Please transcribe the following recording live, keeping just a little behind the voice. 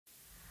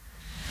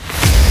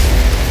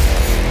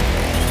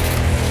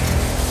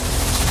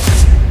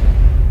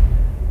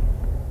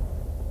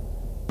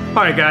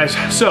All right,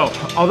 guys, so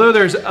although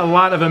there's a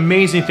lot of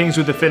amazing things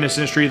with the fitness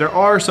industry, there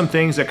are some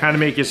things that kind of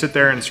make you sit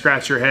there and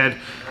scratch your head.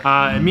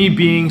 And me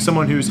being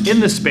someone who's in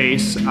the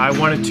space, I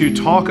wanted to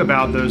talk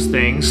about those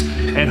things,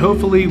 and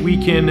hopefully we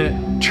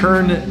can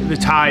turn the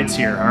tides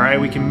here, all right?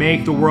 We can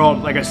make the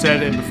world, like I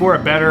said before,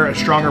 a better, a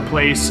stronger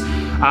place,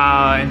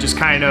 and just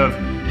kind of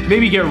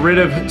maybe get rid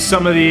of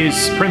some of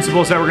these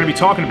principles that we're gonna be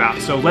talking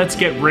about. So let's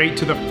get right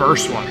to the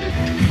first one.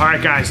 All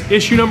right, guys,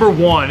 issue number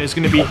one is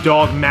gonna be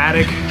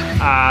dogmatic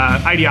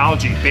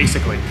ideology,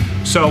 basically.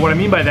 So what I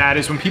mean by that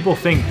is when people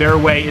think their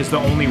way is the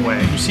only way.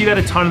 You see that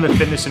a ton in the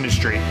fitness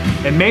industry.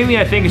 And mainly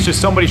I think it's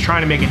just somebody's trying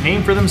to make a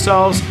name for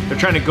themselves. They're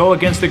trying to go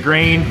against the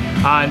grain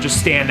and just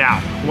stand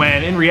out.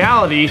 When in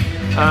reality,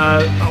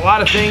 a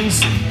lot of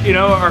things, you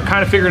know, are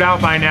kind of figured out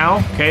by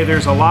now, okay?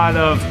 There's a lot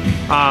of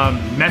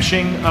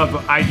meshing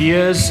of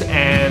ideas,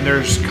 and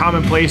there's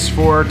commonplace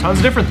for tons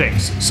of different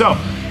things. So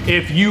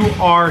if you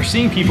are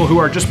seeing people who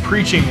are just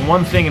preaching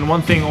one thing and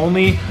one thing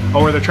only,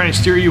 or they're trying to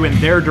steer you in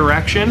their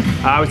direction,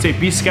 I would say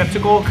be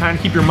skeptical, kind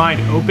of keep your mind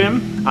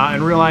open,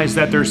 and realize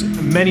that there's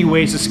many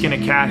ways to skin a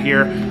cat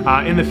here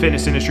in the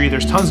fitness industry.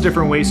 There's tons of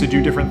different ways to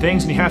do different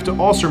things, and you have to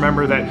also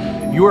remember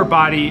that your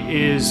body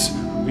is,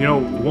 you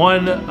know,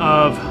 one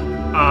of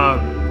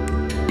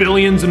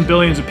billions and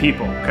billions of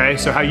people, okay?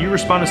 So how you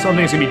respond to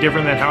something is gonna be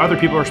different than how other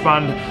people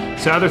respond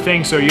to other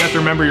things, so you have to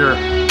remember your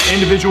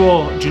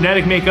individual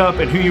genetic makeup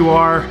and who you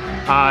are.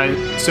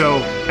 So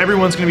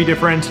everyone's gonna be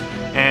different,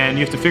 and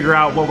you have to figure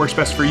out what works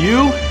best for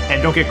you,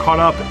 and don't get caught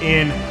up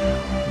in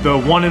the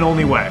one and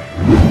only way.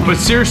 But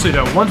seriously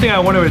though, one thing I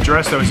want to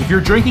address though is if you're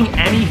drinking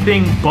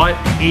anything but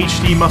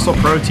HD muscle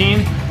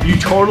protein, you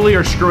totally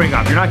are screwing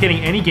up. You're not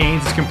getting any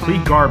gains, it's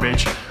complete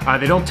garbage.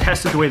 They don't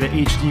test it the way that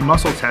HD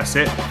muscle tests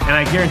it, and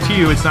I guarantee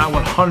you it's not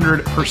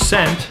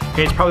 100%,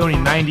 okay, it's probably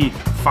only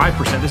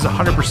 95%. This is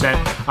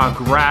 100%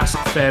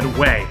 grass-fed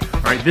whey.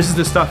 All right, this is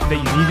the stuff that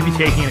you need to be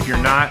taking, and if you're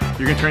not,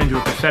 you're gonna turn into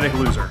a pathetic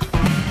loser.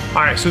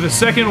 All right, so the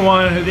second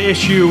one, the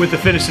issue with the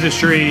fitness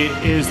industry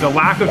is the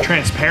lack of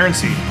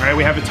transparency, right?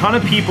 We have a ton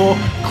of people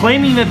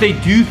claiming that they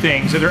do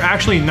things that they're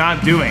actually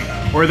not doing,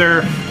 or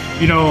they're,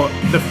 you know,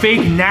 the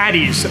fake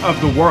natties of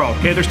the world,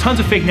 okay? There's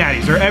tons of fake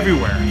natties, they're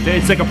everywhere.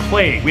 It's like a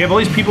plague. We have all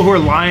these people who are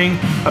lying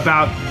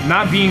about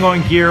not being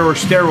on gear or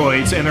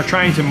steroids, and they're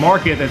trying to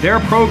market that their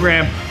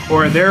program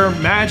or their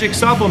magic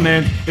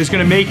supplement is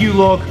gonna make you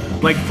look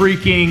like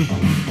freaking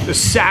the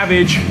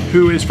savage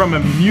who is from a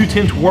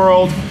mutant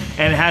world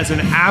and has an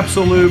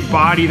absolute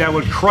body that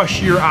would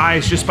crush your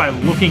eyes just by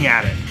looking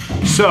at it.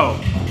 So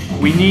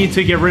we need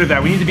to get rid of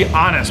that. We need to be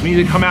honest. We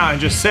need to come out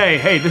and just say,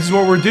 hey, this is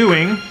what we're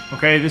doing,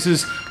 okay? This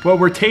is what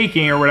we're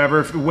taking, or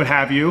whatever, what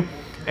have you,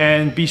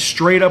 and be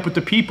straight up with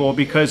the people,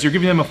 because you're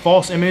giving them a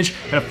false image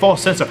and a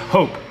false sense of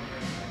hope.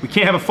 We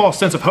can't have a false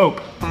sense of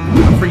hope.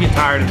 I'm freaking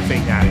tired of the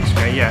fake natties,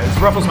 okay? Yeah,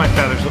 it ruffles my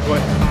feathers.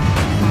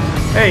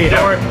 Hey,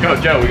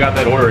 Joe, we got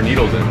that order of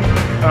needles in.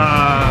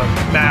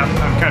 Matt,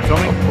 I'm kind of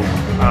filming.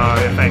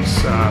 Yeah,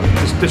 thanks.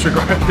 Just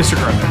disregard that.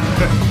 Disregard.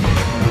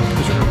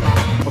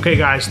 Okay,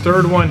 guys,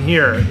 third one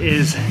here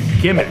is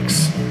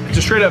gimmicks. It's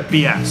just straight up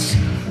BS,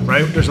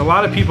 right? There's a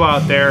lot of people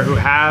out there who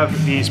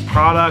have these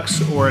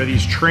products or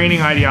these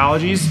training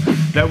ideologies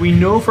that we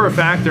know for a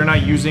fact they're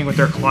not using with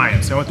their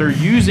clients. And what they're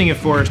using it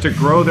for is to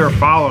grow their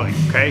following,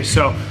 okay?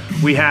 So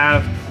we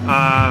have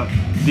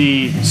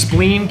the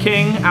Spleen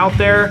King out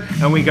there,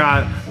 and we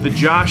got the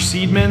Josh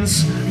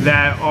Seedmans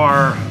that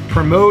are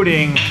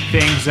promoting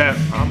things that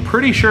I'm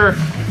pretty sure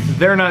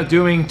they're not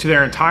doing to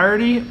their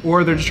entirety,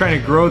 or they're just trying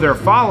to grow their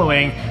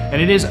following,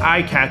 and it is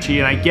eye-catchy,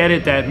 and I get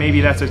it that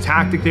maybe that's a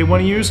tactic they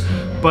want to use,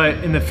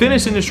 but in the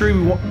fitness industry,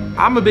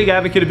 I'm a big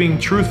advocate of being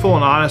truthful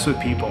and honest with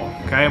people,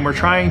 okay? And we're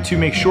trying to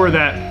make sure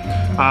that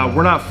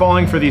we're not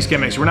falling for these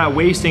gimmicks. We're not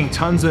wasting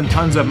tons and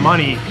tons of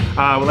money,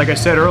 like I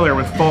said earlier,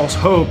 with false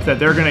hope that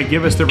they're gonna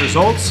give us the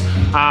results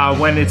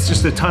when it's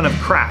just a ton of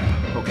crap,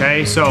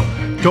 okay? So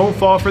don't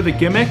fall for the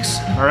gimmicks,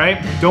 all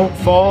right? Don't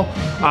fall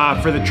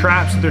for the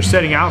traps that they're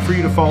setting out for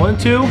you to fall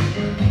into.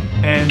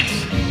 And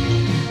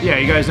yeah,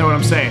 you guys know what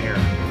I'm saying here.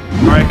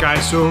 All right,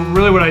 guys, so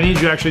really what I need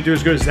you to actually do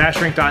is go to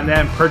Szatstrength.net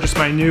and purchase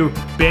my new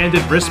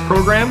banded wrist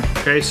program,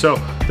 okay? So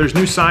there's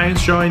new science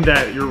showing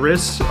that your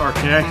wrists are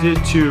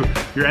connected to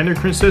your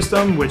endocrine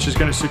system, which is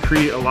gonna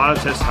secrete a lot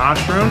of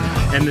testosterone.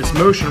 And this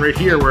motion right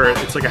here, where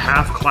it's like a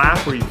half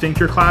clap, where you think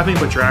you're clapping,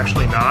 but you're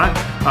actually not,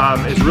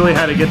 is really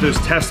how to get those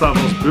test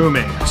levels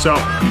booming. So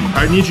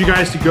I need you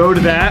guys to go to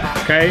that,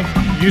 okay?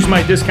 Use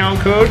my discount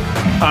code,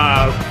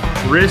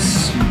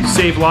 Wrists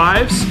Save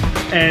Lives,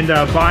 and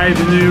buy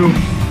the new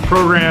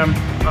program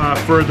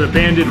for the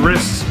banded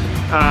wrists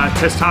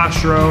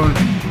testosterone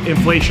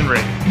inflation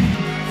rate.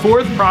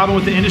 Fourth problem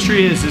with the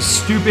industry is this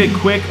stupid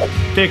quick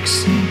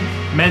fix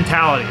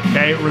mentality,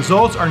 okay?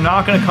 Results are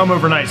not gonna come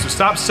overnight, so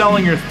stop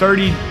selling your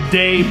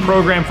 30-day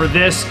program for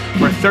this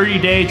or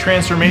 30-day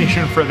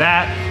transformation for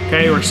that,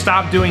 okay? Or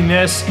stop doing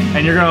this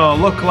and you're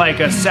gonna look like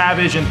a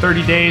savage in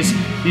 30 days.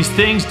 These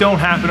things don't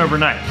happen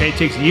overnight, okay? It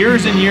takes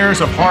years and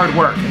years of hard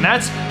work, and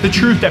that's the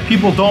truth that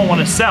people don't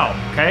wanna sell,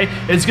 okay?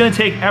 It's gonna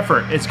take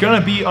effort, it's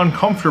gonna be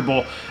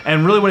uncomfortable,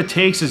 and really what it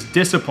takes is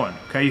discipline,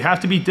 okay? You have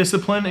to be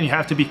disciplined and you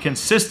have to be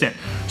consistent.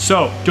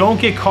 So don't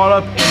get caught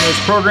up in those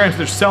programs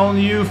they're selling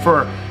to you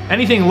for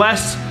anything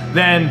less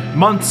than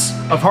months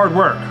of hard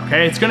work,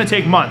 okay? It's gonna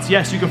take months.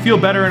 Yes, you can feel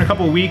better in a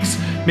couple of weeks,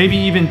 maybe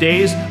even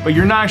days, but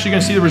you're not actually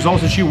gonna see the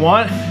results that you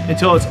want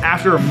until it's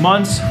after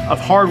months of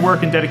hard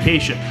work and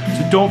dedication.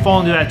 So don't fall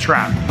into that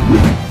trap.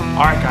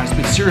 All right guys,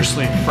 but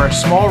seriously, for a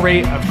small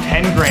rate of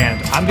 10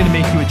 grand, I'm gonna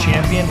make you a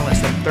champion in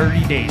less than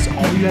 30 days.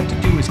 All you have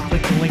to do is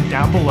click the link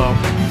down below,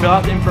 fill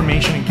out the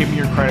information and give me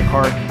your credit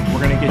card.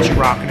 We're gonna get you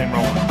rocking and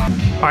rolling.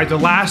 All right, the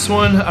last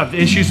one of the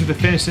issues with the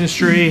fitness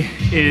industry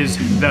is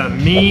the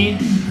me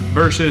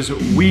versus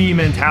we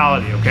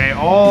mentality, okay?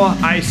 All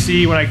I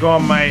see when I go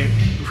on my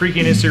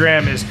freaking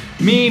Instagram is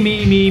me,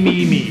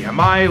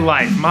 my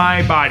life,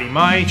 my body,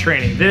 my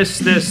training,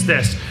 this.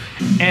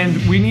 And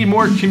we need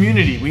more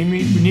community. We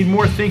need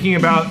more thinking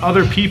about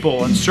other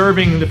people and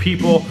serving the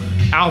people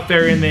out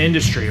there in the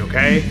industry,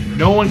 okay?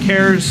 No one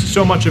cares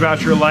so much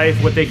about your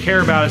life. What they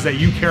care about is that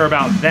you care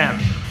about them,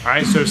 all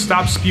right? So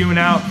stop spewing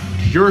out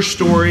your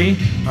story,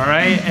 all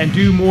right? And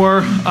do more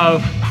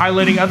of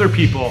highlighting other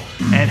people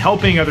and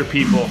helping other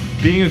people,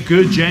 being a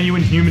good,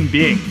 genuine human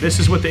being. This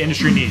is what the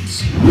industry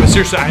needs. But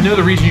seriously, I know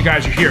the reason you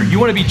guys are here. You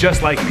wanna be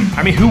just like me.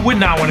 I mean, who would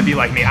not wanna be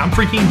like me? I'm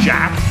freaking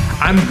jacked.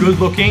 I'm good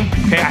looking,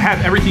 okay? I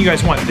have everything you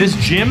guys want. This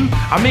gym,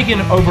 I'm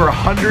making over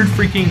 100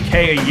 freaking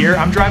K a year.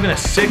 I'm driving a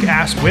sick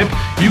ass whip.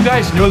 You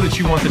guys know that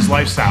you want this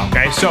lifestyle,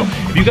 okay? So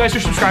if you guys are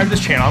subscribed to this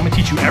channel, I'm gonna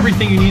teach you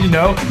everything you need to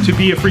know to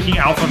be a freaking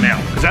alpha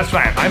male, because that's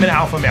what I am. I'm an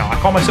alpha male. I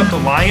call myself the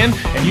lion,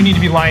 and you need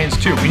to be lions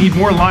too. We need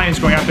more lions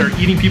going out there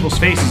eating people's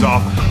faces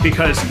off,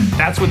 because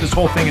that's what this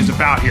whole thing is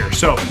about here.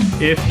 So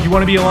if you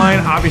wanna be a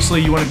lion,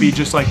 obviously you wanna be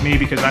just like me,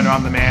 because I know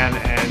I'm the man,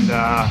 and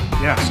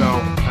yeah, so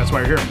that's why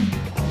you're here.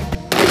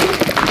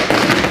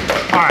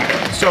 All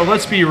right, so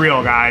let's be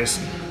real, guys.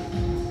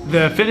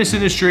 The fitness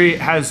industry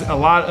has a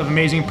lot of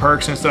amazing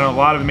perks and it's done a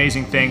lot of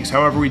amazing things.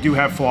 However, we do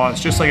have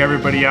flaws, just like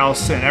everybody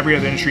else, and every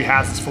other industry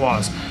has its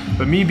flaws.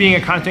 But me being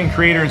a content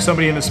creator and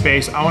somebody in the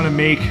space, I wanna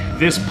make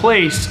this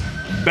place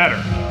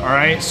better, all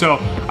right? So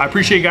I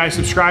appreciate you guys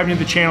subscribing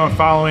to the channel and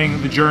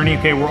following the journey.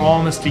 Okay, we're all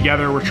in this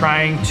together. We're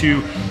trying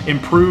to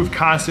improve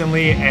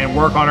constantly and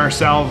work on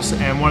ourselves.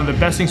 And one of the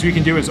best things we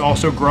can do is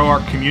also grow our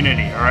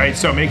community, all right?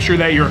 So make sure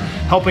that you're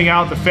helping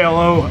out the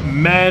fellow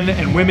men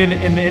and women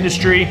in the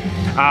industry.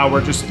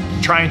 We're just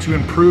trying to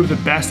improve the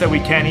best that we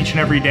can each and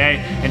every day,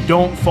 and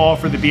don't fall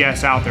for the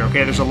BS out there,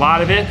 okay? There's a lot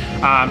of it.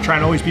 I'm trying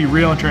to always be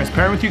real and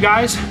transparent with you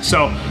guys.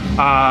 So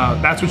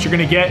that's what you're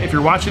gonna get if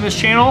you're watching this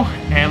channel.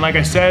 And like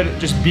I said,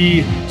 just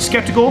be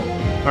skeptical,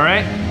 all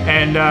right?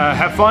 And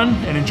have fun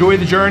and enjoy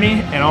the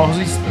journey, and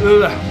always,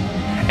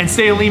 and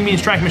stay a lean, mean,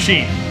 strength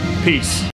machine. Peace.